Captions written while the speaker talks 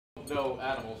no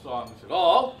animal songs at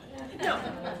all.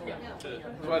 So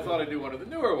I thought I'd do one of the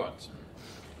newer ones.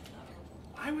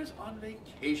 I was on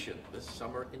vacation this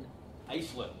summer in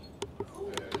Iceland.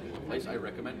 A place I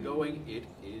recommend going. It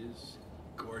is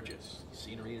gorgeous. The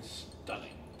scenery is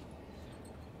stunning.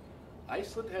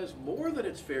 Iceland has more than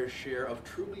its fair share of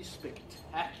truly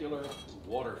spectacular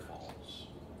waterfalls.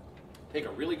 Take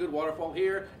a really good waterfall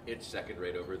here, it's second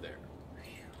rate over there.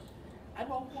 And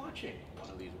while watching one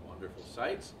of these wonderful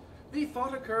sights, the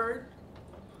thought occurred,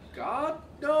 God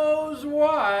knows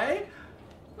why,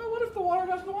 well, what if the water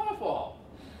doesn't want to fall?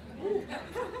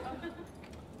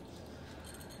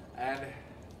 And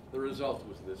the result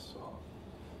was this song.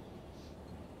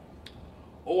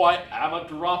 Oh, I am a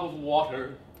drop of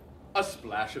water, a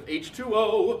splash of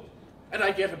H2O, and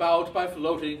I get about by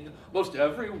floating most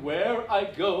everywhere I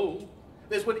go.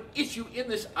 There's one issue in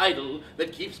this idyll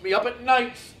that keeps me up at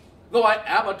night. Though I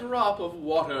am a drop of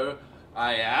water,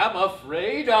 I am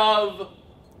afraid of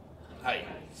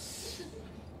heights.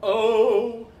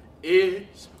 Oh,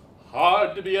 it's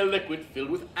hard to be a liquid filled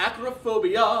with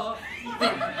acrophobia.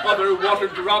 The other water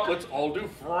droplets all do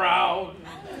frown.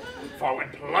 For when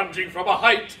plunging from a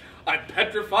height, I'm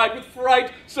petrified with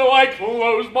fright, so I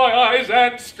close my eyes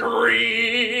and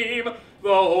scream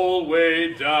the whole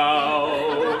way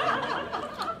down.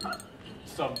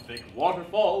 Some think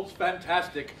waterfalls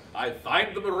fantastic, I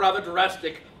find them rather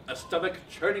drastic, a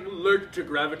stomach-churning alert to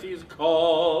gravity's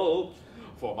call.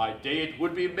 For my day it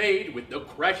would be made with no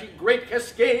crashing great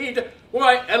cascade, where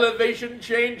my elevation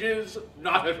changes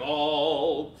not at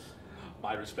all.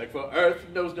 My respect for earth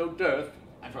knows no dearth,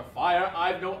 and for fire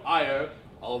I've no ire,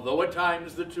 although at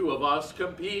times the two of us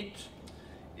compete.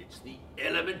 It's the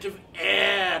element of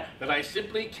air that I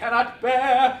simply cannot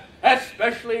bear,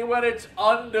 especially when it's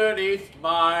underneath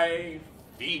my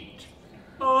feet.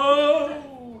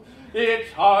 Oh,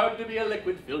 it's hard to be a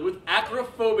liquid filled with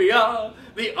acrophobia.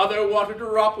 The other water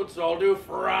droplets all do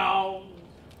frown.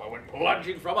 For when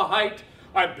plunging from a height,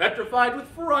 I'm petrified with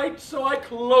fright, so I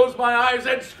close my eyes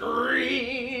and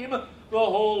scream the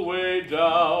whole way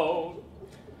down.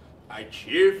 I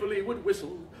cheerfully would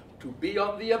whistle to be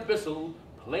on the abyssal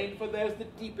plain, for there's the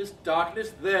deepest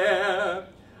darkness there.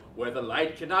 Where the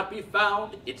light cannot be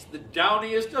found, it's the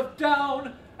downiest of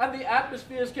down, and the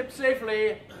atmosphere's kept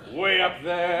safely way up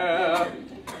there.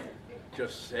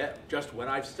 Just when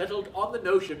I've settled on the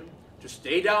notion to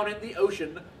stay down in the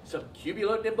ocean, some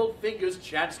cubular nimble fingers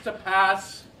chance to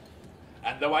pass.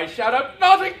 And though I shout out,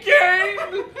 not again,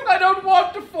 I don't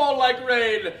want to fall like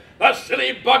rain, the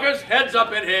silly bugger's head's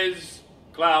up in his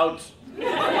clouds.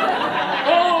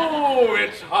 Oh,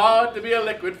 it's hard to be a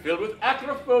liquid filled with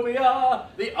acrophobia.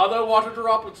 The other water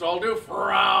droplets all do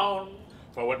frown.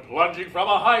 For when plunging from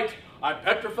a height, I'm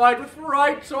petrified with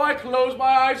fright, so I close my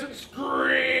eyes and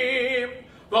scream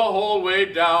the whole way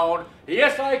down.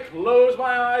 Yes, I close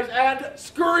my eyes and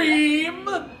scream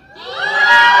the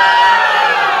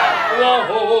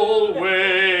whole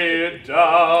way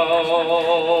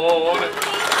down.